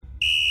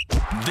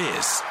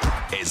This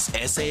is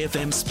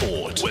SAFM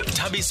Sport with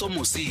Thabiso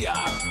Mosia.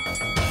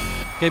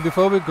 Okay,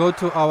 before we go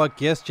to our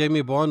guest,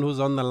 Jamie Bond, who's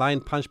on the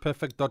line,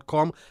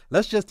 punchperfect.com,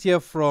 let's just hear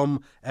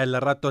from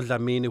Lerato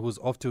Dlamini, who's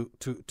off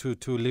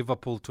to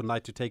Liverpool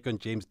tonight to take on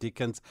James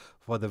Dickens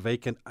for the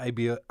vacant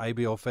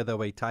IBO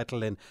featherweight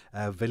title. And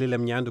Velile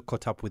Mnyandu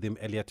caught up with him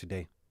earlier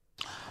today.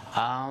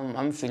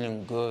 I'm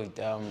feeling good.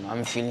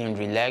 I'm feeling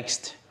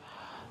relaxed.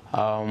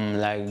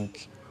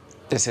 Like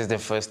this is the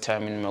first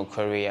time in my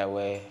career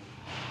where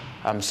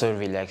I'm so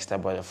relaxed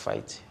about a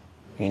fight.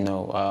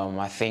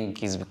 I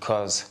think it's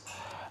because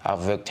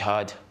I've worked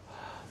hard,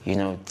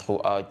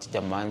 throughout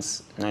the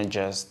months, not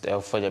just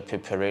for the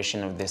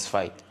preparation of this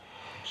fight,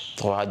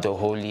 throughout the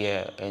whole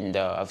year. And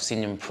I've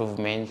seen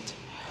improvement,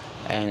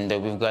 and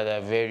we've got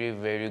a very,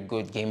 very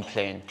good game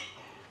plan.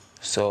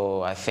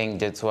 So I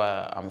think that's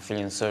why I'm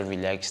feeling so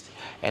relaxed,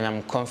 and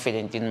I'm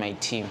confident in my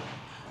team.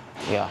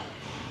 Yeah.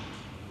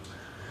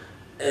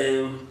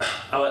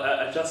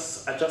 I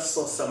just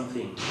saw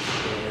something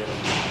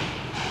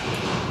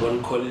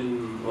when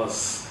Colin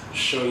was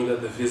showing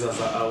that the visas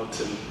are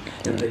out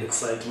and the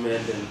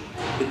excitement, and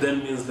it then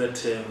means that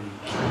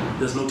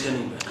there's no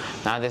turning back.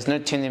 Now there's no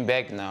turning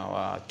back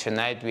now.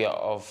 Tonight we are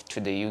off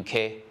to the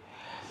UK,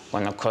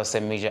 gonna cause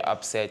a major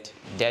upset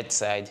that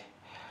side,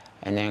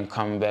 and then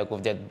come back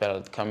with that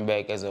belt, come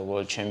back as a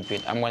world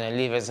champion. I'm gonna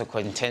leave as a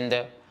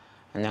contender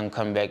and then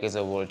come back as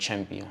a world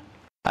champion.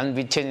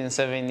 Unbeaten in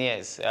 7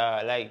 years.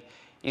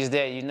 Is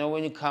there,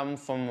 when you come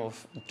from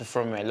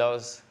a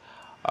loss,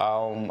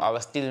 I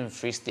was still in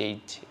Free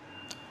State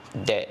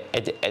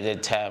at the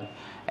time,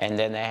 and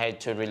then I had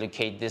to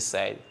relocate this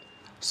side.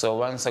 So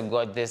once I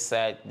got this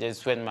side,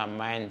 that's when my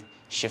mind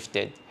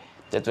shifted.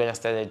 That's when I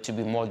started to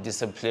be more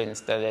disciplined,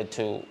 started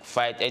to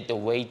fight at the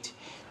weight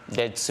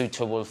that's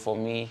suitable for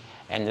me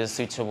and that's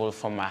suitable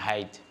for my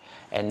height.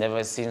 And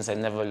ever since, I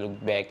never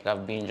looked back.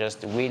 I've been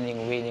just winning,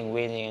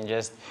 and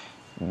just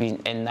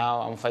and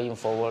now I'm fighting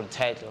for a world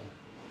title.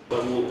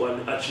 But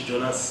when Archie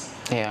Jonas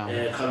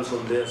comes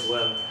from there as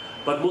well.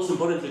 But most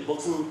importantly,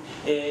 boxing,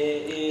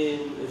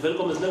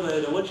 Velkom has never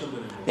had a world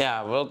champion.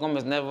 Yeah, Velkom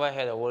has never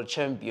had a world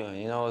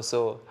champion,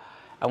 so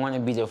I want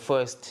to be the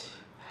first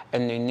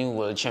and the new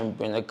world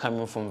champion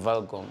coming from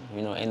Velkom,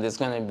 and it's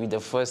going to be the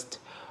first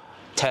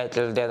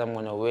title that I'm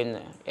going to win,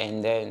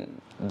 and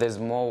then there's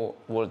more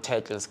world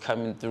titles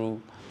coming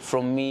through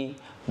from me,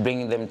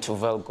 bringing them to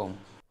Velkom.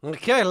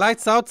 Okay,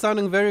 lights out,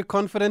 sounding very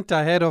confident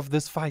ahead of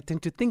this fight.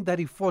 And to think that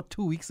he fought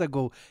 2 weeks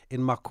ago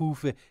in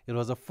Makufe, it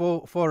was a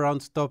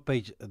four-round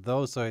stoppage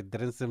though, so it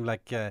didn't seem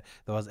like there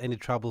was any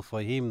trouble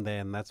for him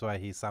there, and that's why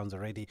he sounds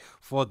ready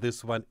for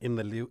this one in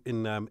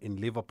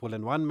Liverpool.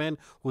 And one man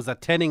who's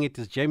attending it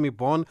is Jamie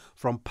Bond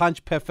from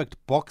Punch Perfect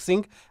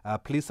Boxing.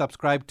 Please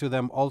subscribe to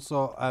them.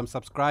 Also,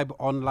 subscribe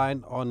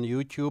online on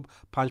YouTube,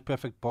 Punch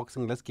Perfect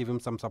Boxing. Let's give him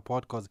some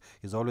support because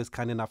he's always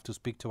kind enough to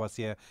speak to us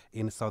here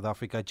in South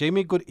Africa.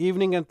 Jamie, good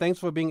evening, and thanks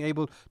for being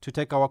able to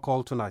take our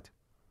call tonight.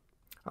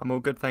 I'm all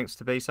good, thanks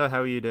to Thabiso.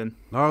 How are you doing?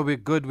 No, we're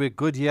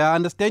good here. I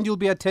understand you'll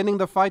be attending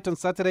the fight on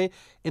Saturday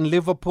in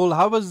Liverpool.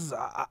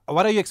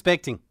 What are you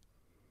expecting?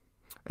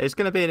 It's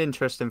going to be an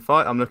interesting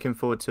fight. I'm looking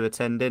forward to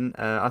attending.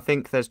 I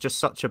think there's just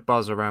such a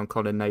buzz around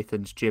Colin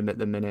Nathan's gym at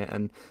the minute,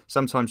 and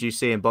sometimes you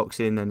see in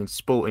boxing and in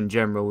sport in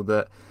general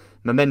that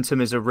momentum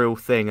is a real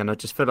thing, and I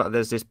just feel like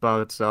there's this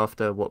buzz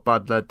after what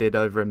Budler did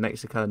over in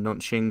Mexico and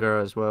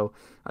Notchinga as well.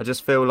 I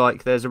just feel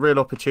like there's a real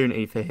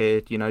opportunity for here.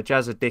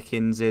 Jazza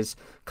Dickens is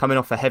coming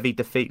off a heavy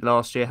defeat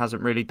last year,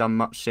 hasn't really done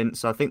much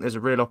since. So I think there's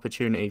a real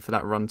opportunity for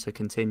that run to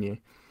continue.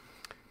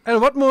 And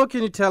what more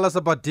can you tell us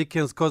about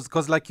Dickens?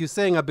 Because like you're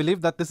saying, I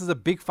believe that this is a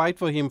big fight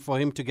for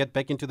him to get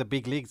back into the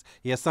big leagues.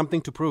 He has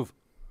something to prove.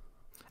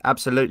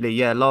 Absolutely,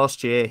 yeah.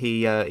 Last year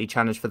he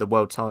challenged for the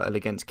world title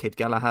against Kid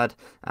Galahad,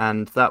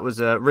 and that was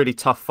a really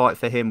tough fight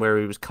for him where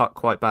he was cut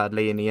quite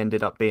badly and he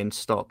ended up being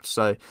stopped.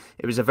 So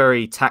it was a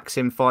very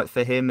taxing fight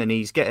for him, and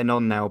he's getting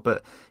on now,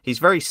 but he's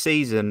very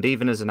seasoned.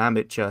 Even as an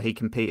amateur, he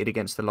competed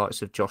against the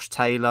likes of Josh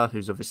Taylor,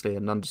 who's obviously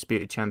an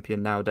undisputed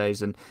champion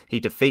nowadays, and he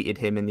defeated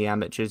him in the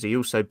amateurs. He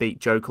also beat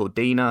Joe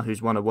Cordina,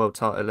 who's won a world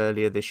title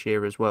earlier this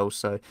year as well.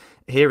 So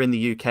here in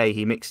the UK,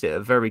 he mixed it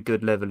at a very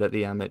good level at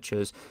the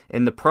amateurs.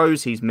 In the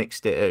pros, he's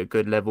mixed it at a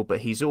good level, but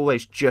he's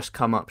always just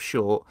come up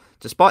short,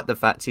 despite the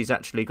fact he's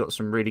actually got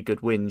some really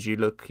good wins. You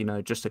look,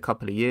 just a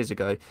couple of years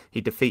ago, he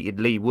defeated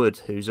Lee Wood,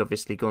 who's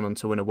obviously gone on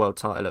to win a world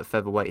title at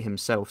featherweight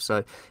himself.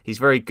 So he's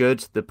very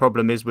good. The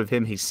problem is with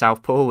him, he's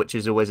southpaw, which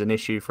is always an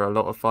issue for a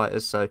lot of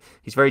fighters. So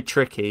he's very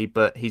tricky,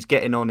 but he's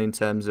getting on in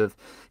terms of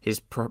his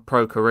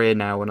pro career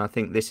now, and I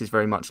think this is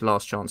very much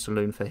last chance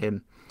saloon for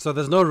him. So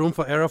there's no room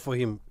for error for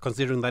him,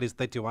 considering that he's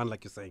 31,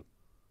 like you're saying.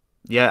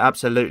 Yeah,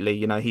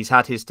 absolutely. He's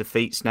had his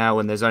defeats now,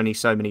 and there's only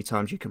so many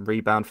times you can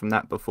rebound from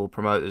that before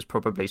promoters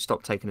probably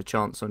stop taking a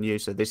chance on you.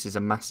 So this is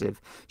a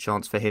massive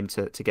chance for him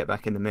to get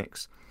back in the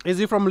mix. Is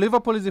he from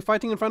Liverpool? Is he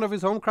fighting in front of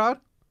his home crowd?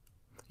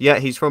 Yeah,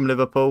 he's from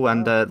Liverpool,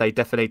 and they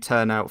definitely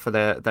turn out for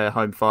their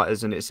home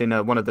fighters, and it's in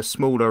one of the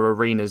smaller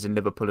arenas in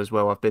Liverpool as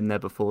well. I've been there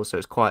before, so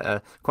it's quite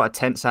a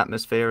tense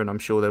atmosphere, and I'm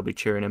sure they'll be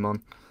cheering him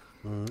on.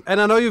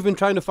 And I know you've been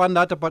trying to find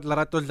out about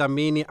Lerato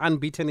Dlamini,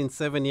 unbeaten in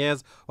 7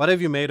 years. What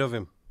have you made of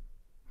him?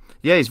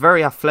 Yeah, he's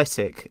very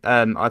athletic.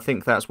 I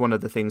think that's one of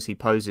the things he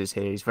poses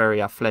here. He's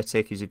very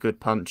athletic. He's a good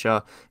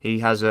puncher. He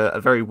has a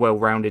very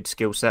well-rounded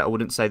skill set. I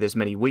wouldn't say there's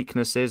many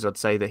weaknesses. I'd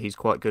say that he's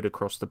quite good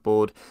across the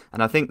board.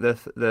 And I think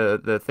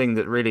the thing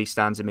that really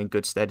stands him in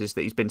good stead is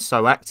that he's been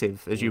so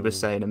active. As you were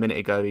saying a minute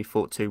ago, he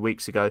fought 2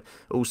 weeks ago.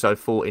 Also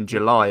fought in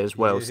July as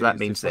well. So that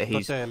means that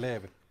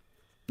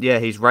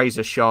he's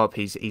razor sharp,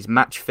 he's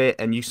match fit,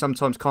 and you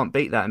sometimes can't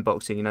beat that in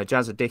boxing. You know,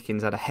 Jazza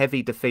Dickens had a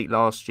heavy defeat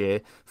last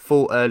year,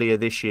 fought earlier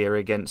this year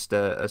against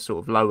a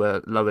sort of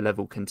lower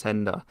level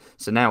contender.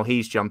 So now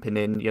he's jumping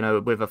in, you know,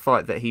 with a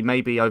fight that he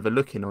may be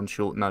overlooking on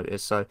short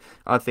notice. So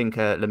I think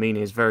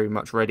Dlamini is very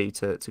much ready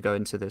to go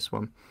into this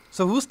one.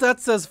 So who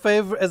starts as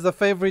the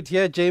favourite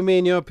here, Jamie,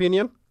 in your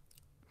opinion?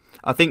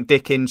 I think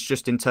Dickens,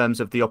 just in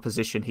terms of the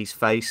opposition he's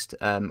faced.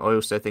 I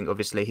also think,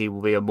 obviously, he will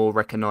be a more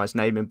recognised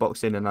name in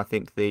boxing, and I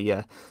think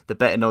the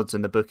betting odds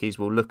and the bookies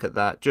will look at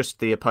that, just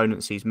the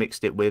opponents he's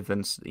mixed it with,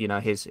 and you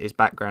know his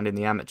background in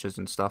the amateurs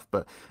and stuff.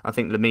 But I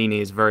think Dlamini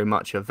is very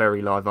much a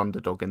very live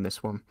underdog in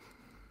this one.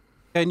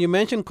 And you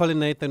mentioned Colin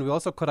Nathan. We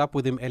also caught up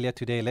with him earlier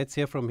today. Let's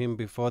hear from him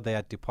before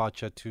their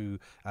departure to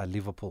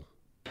Liverpool.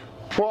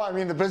 Well, I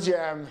mean, the busier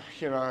I am,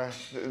 you know,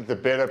 the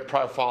better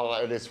profile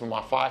it is for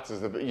my fighters.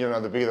 The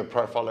bigger the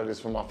profile it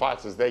is for my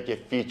fighters. They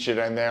get featured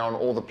and they're on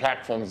all the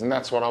platforms, and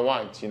that's what I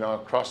want, you know,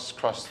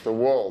 across the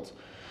world.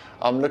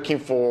 I'm looking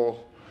for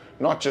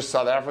not just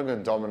South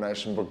African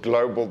domination, but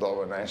global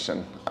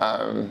domination.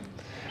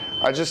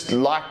 I just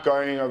like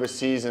going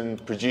overseas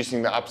and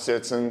producing the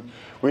upsets, and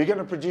we're going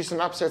to produce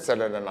an upset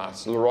Saturday night.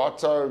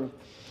 Lerato,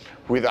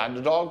 we're the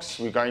underdogs.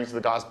 We're going to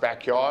the guy's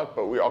backyard,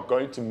 but we are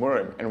going to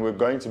Murim, and we're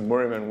going to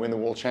Murim and win the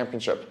World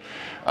Championship.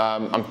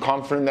 I'm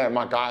confident that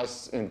my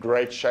guy's in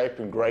great shape,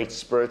 in great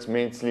spirits,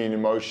 mentally and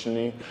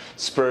emotionally,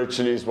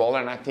 spiritually as well.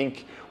 And I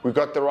think we've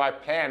got the right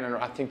plan, and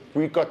I think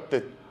we've got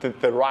the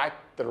right.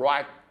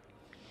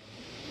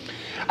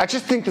 I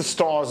just think the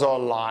stars are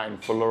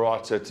aligned for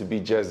Lerato to be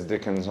Jazza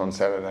Dickens on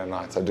Saturday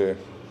night. I do.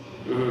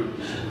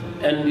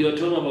 Mm-hmm. And you're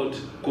talking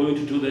about going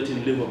to do that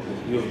in Liverpool.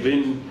 You've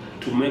been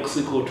to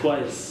Mexico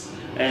twice.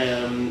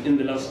 In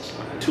the last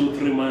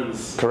 2-3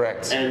 months.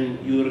 Correct. And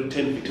you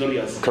returned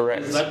victorious.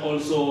 Correct. Is that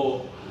also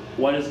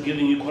what is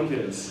giving you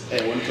confidence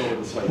when you talk about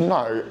this fight?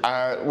 No.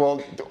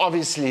 Well,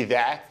 obviously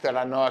that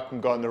I know I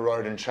can go on the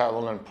road and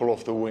travel and pull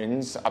off the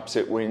wins,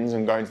 upset wins,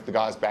 and go into the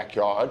guy's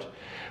backyard.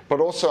 But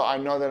also I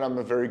know that I'm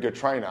a very good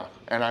trainer,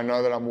 and I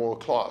know that I'm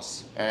world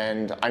class,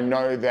 and I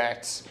know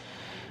that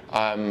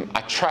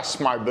I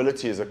trust my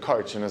ability as a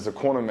coach and as a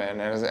cornerman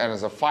and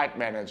as a fight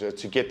manager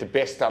to get the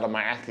best out of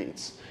my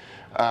athletes.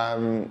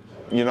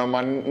 You know,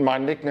 my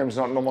nickname's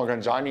not Normal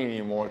Ganjani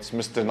anymore. It's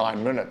Mr.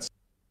 9 Minutes.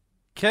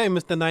 Okay,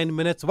 Mr. 9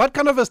 Minutes. What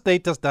kind of a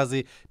status does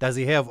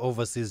he have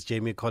overseas,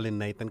 Jamie Colin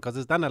Nathan? Because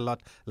he's done a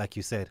lot, like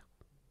you said.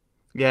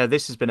 Yeah,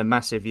 this has been a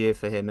massive year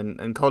for him,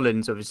 and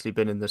Colin's obviously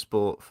been in the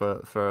sport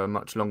for a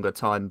much longer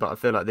time, but I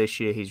feel like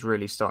this year he's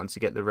really starting to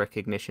get the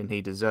recognition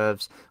he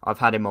deserves. I've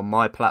had him on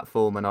my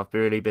platform, and I've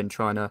really been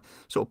trying to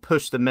sort of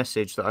push the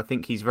message that I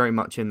think he's very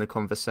much in the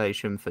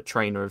conversation for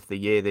Trainer of the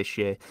Year this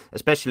year,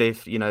 especially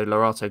if, you know,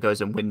 Lerato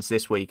goes and wins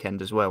this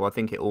weekend as well. I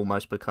think it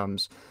almost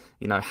becomes,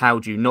 you know, how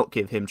do you not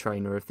give him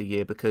Trainer of the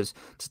Year? Because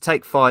to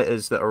take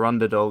fighters that are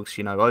underdogs,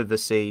 you know,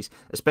 overseas,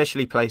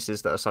 especially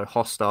places that are so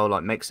hostile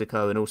like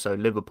Mexico and also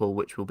Liverpool,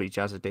 which will be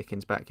Jazza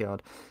Dickens'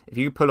 backyard. If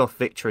you pull off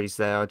victories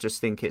there, I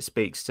just think it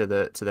speaks to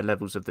the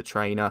levels of the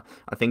trainer.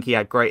 I think he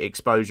had great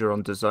exposure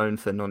on DAZN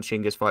for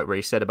Nonshinga's fight, where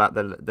he said about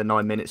the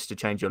 9 minutes to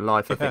change your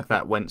life. I think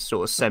that went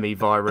sort of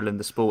semi-viral in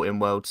the sporting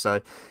world.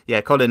 So, yeah,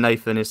 Colin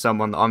Nathan is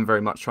someone that I'm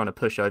very much trying to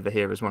push over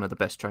here as one of the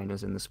best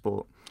trainers in the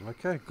sport.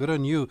 Okay, good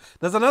on you.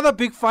 There's another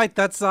big fight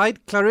that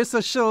side,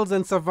 Claressa Shields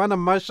and Savannah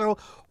Marshall.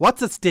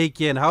 What's at stake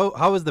here, and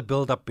how has the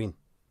build-up been?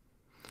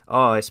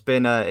 Oh, it's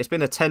been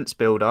a tense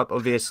build-up.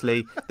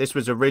 Obviously, this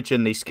was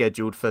originally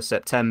scheduled for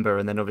September,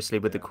 and then obviously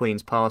with the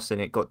Queen's passing,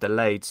 it got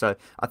delayed. So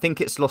I think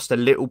it's lost a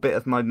little bit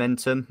of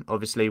momentum,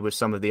 obviously, with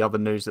some of the other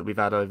news that we've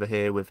had over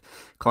here with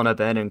Conor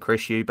Benn and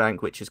Chris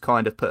Eubank, which has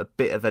kind of put a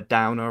bit of a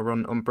downer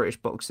on British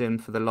boxing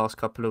for the last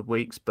couple of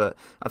weeks. But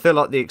I feel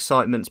like the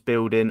excitement's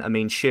building. I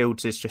mean,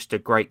 Shields is just a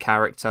great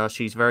character.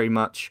 She's very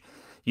much...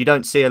 You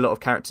don't see a lot of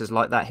characters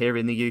like that here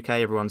in the UK.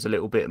 Everyone's a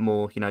little bit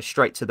more, you know,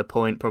 straight to the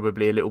point,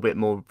 probably a little bit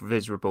more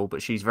visible,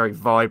 but she's very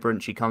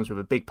vibrant. She comes with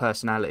a big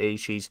personality.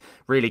 She's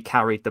really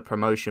carried the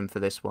promotion for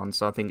this one.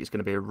 So I think it's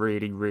going to be a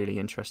really, really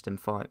interesting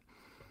fight.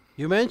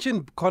 You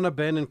mentioned Conor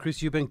Benn and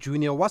Chris Eubank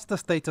Jr. What's the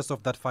status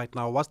of that fight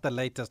now? What's the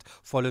latest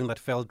following that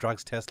failed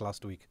drugs test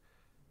last week?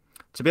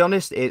 To be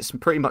honest, it's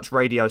pretty much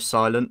radio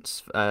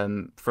silence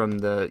from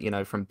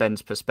from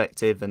Ben's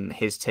perspective and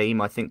his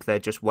team. I think they're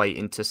just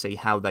waiting to see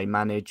how they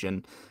manage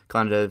and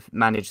kind of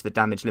manage the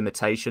damage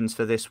limitations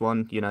for this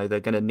one.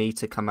 They're going to need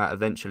to come out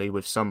eventually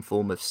with some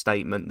form of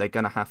statement. They're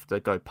going to have to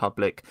go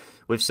public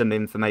with some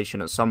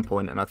information at some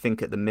point. And I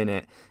think at the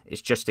minute,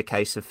 it's just a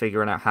case of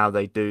figuring out how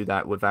they do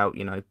that without,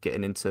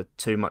 getting into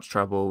too much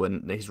trouble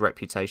and his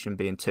reputation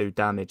being too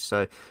damaged.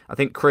 So I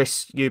think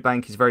Chris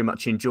Eubank is very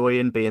much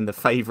enjoying being the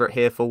favourite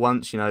here for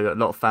once. A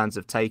lot of fans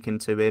have taken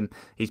to him.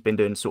 He's been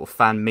doing sort of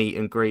fan meet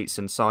and greets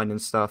and signing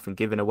stuff and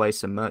giving away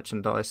some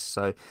merchandise.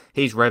 So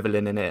he's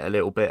reveling in it a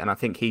little bit. And I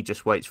think he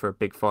just waits for a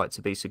big fight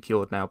to be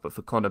secured now. But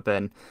for Conor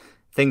Benn,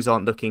 things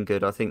aren't looking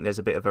good. I think there's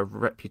a bit of a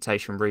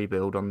reputation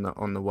rebuild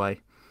on the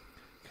way.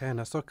 Okay, and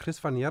I saw Chris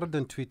Van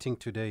Heerden tweeting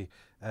today.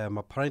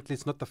 Apparently,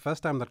 it's not the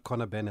first time that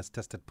Conor Benn has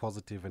tested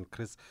positive, and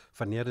Chris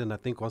Van Heerden, I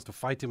think, wants to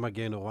fight him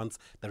again or wants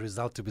the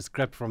result to be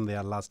scrapped from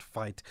their last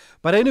fight.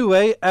 But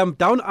anyway,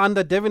 down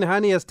under, Devin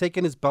Haney has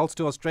taken his belts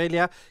to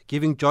Australia,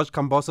 giving George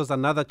Kambosos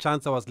another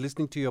chance. I was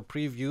listening to your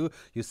preview.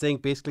 You're saying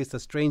basically it's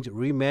a strange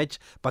rematch,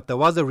 but there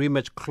was a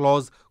rematch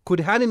clause.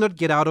 Could Haney not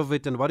get out of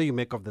it, and what do you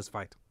make of this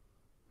fight?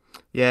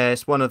 Yeah,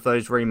 it's one of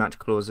those rematch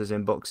clauses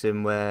in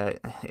boxing where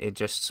it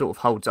just sort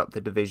of holds up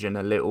the division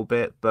a little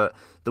bit. But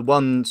the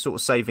one sort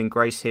of saving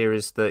grace here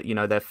is that,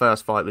 their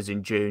first fight was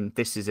in June.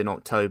 This is in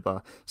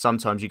October.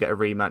 Sometimes you get a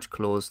rematch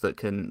clause that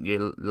can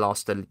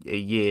last a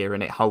year,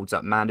 and it holds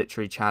up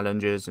mandatory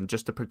challenges and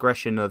just the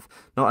progression of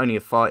not only a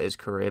fighter's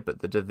career, but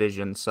the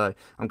division. So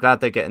I'm glad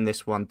they're getting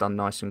this one done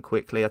nice and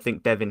quickly. I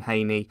think Devin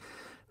Haney,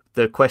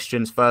 the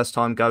questions first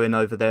time going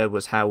over there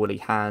was how will he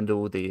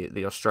handle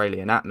the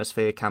Australian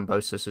atmosphere.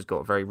 Kambosos has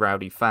got very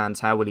rowdy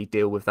fans. How will he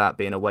deal with that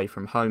being away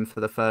from home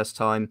for the first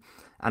time?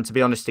 And to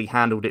be honest, he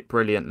handled it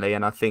brilliantly.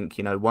 And I think,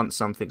 once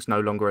something's no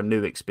longer a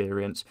new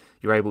experience,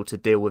 you're able to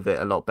deal with it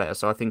a lot better.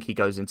 So I think he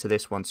goes into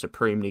this one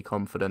supremely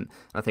confident.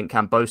 I think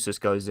Kambosos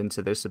goes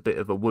into this a bit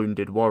of a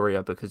wounded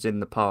warrior because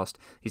in the past,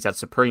 he's had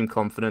supreme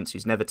confidence.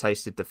 He's never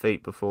tasted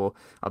defeat before.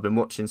 I've been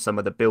watching some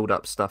of the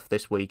build-up stuff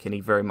this week, and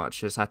he very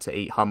much has had to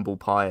eat humble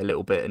pie a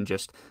little bit and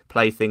just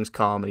play things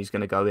calm. And he's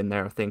going to go in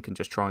there, I think, and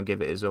just try and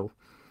give it his all.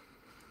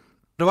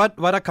 What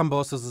are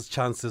Kambosos'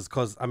 chances?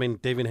 Because,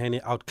 Devin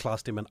Haney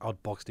outclassed him and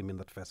outboxed him in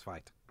that first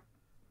fight.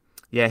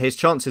 Yeah, his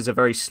chances are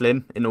very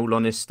slim, in all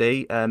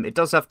honesty. It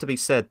does have to be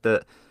said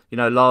that,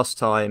 last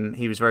time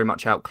he was very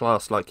much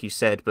outclassed, like you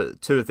said,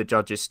 but two of the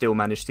judges still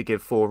managed to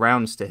give 4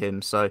 rounds to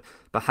him. So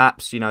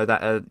perhaps,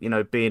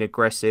 that being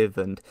aggressive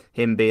and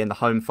him being the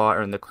home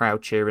fighter and the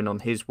crowd cheering on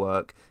his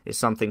work is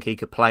something he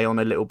could play on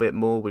a little bit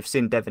more. We've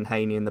seen Devin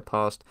Haney in the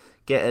past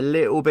get a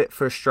little bit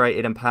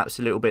frustrated and perhaps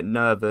a little bit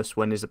nervous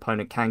when his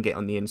opponent can get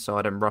on the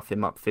inside and rough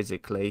him up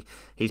physically.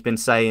 He's been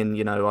saying,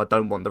 I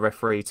don't want the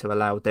referee to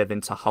allow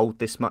Devin to hold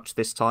this much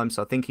this time.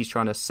 So I think he's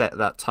trying to set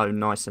that tone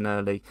nice and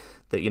early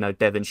that,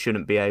 Devin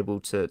shouldn't be able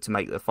to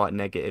make the fight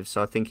negative.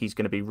 So I think he's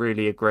going to be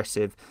really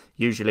aggressive.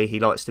 Usually he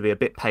likes to be a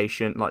bit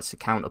patient, likes to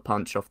counter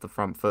punch off the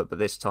front foot. But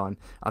this time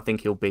I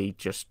think he'll be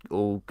just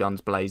all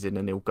guns blazing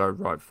and he'll go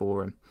right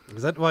for him.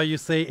 Is that why you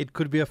say it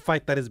could be a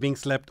fight that is being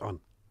slept on?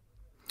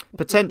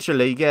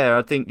 Potentially, yeah.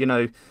 I think,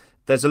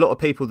 there's a lot of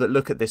people that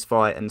look at this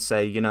fight and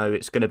say,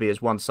 it's going to be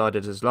as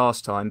one-sided as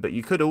last time. But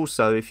you could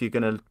also, if you're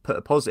going to put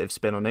a positive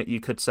spin on it, you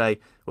could say,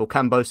 well,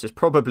 Kambosos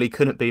probably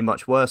couldn't be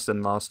much worse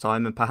than last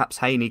time. And perhaps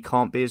Haney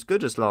can't be as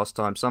good as last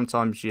time.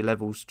 Sometimes your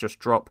levels just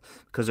drop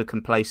because of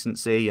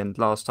complacency. And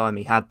last time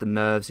he had the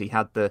nerves, he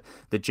had the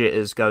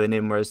jitters going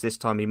in, whereas this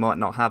time he might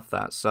not have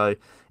that. So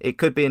it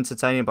could be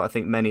entertaining, but I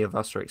think many of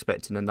us are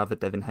expecting another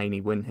Devin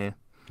Haney win here.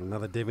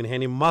 Another Devin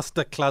Haney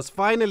masterclass.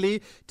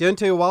 Finally,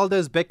 Deontay Wilder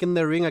is back in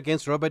the ring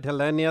against Robert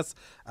Helenius,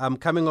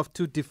 coming off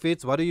 2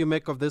 defeats. What do you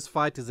make of this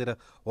fight? Is it a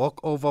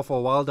walkover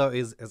for Wilder?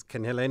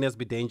 Can Helenius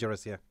be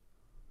dangerous here?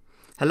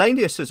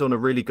 Helenius is on a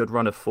really good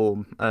run of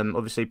form.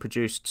 Obviously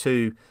produced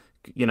 2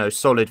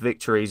 solid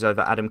victories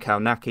over Adam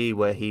Kalnacki,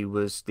 where he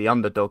was the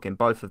underdog in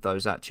both of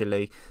those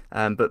actually,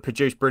 but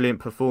produced brilliant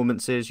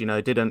performances,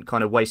 didn't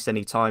kind of waste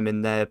any time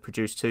in there,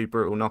 produced 2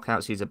 brutal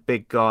knockouts. He's a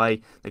big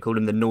guy. They call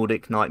him the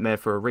Nordic Nightmare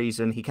for a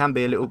reason. He can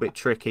be a little bit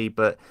tricky,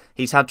 but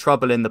he's had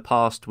trouble in the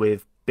past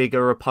with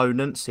bigger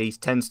opponents. He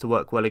tends to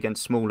work well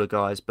against smaller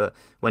guys, but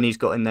when he's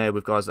got in there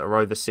with guys that are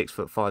over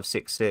 6'5",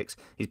 6'6",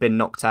 he's been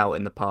knocked out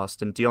in the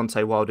past. And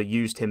Deontay Wilder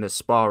used him as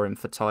sparring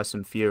for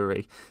Tyson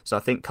Fury. So I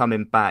think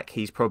coming back,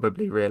 he's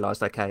probably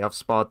realised, okay, I've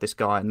sparred this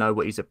guy, I know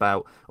what he's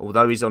about.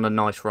 Although he's on a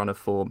nice run of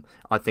form,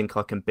 I think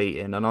I can beat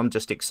him. And I'm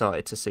just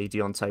excited to see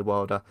Deontay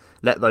Wilder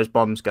let those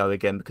bombs go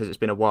again, because it's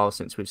been a while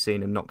since we've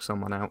seen him knock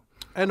someone out.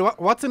 And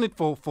what's in it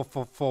for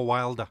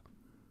Wilder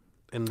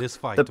in this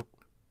fight?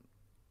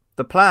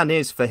 The plan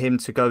is for him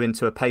to go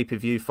into a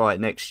pay-per-view fight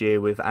next year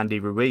with Andy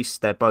Ruiz.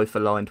 They're both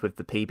aligned with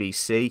the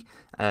PBC.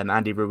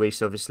 Andy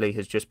Ruiz obviously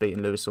has just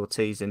beaten Luis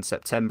Ortiz in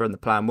September, and the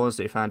plan was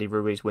that if Andy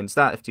Ruiz wins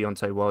that, if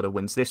Deontay Wilder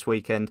wins this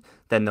weekend,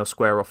 then they'll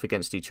square off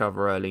against each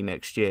other early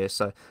next year.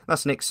 So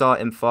that's an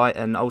exciting fight,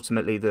 and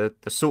ultimately the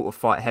sort of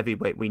fight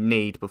heavyweight we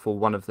need before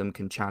one of them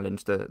can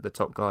challenge the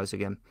top guys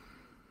again.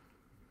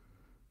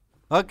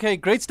 Okay,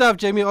 great stuff,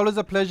 Jamie. Always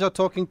a pleasure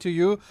talking to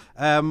you.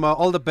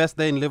 All the best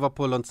there in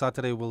Liverpool on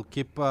Saturday. We'll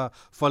keep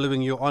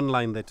following you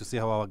online there to see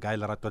how our guy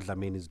Lerato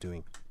Dlamini is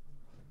doing.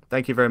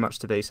 Thank you very much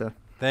today, sir.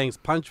 Thanks.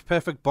 Punch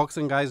Perfect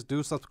Boxing, guys.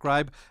 Do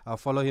subscribe.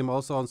 Follow him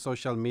also on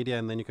social media,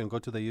 and then you can go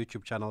to the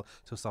YouTube channel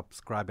to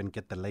subscribe and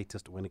get the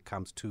latest when it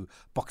comes to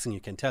boxing. You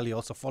can tell he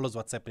also follows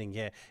what's happening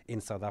here in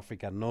South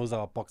Africa, knows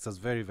our boxers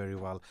very, very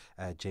well,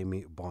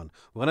 Jamie Bond.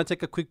 We're going to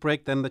take a quick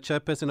break. Then the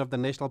chairperson of the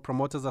National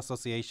Promoters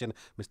Association,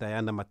 Mr.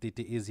 Ayanda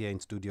Matiti, is here in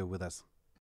studio with us.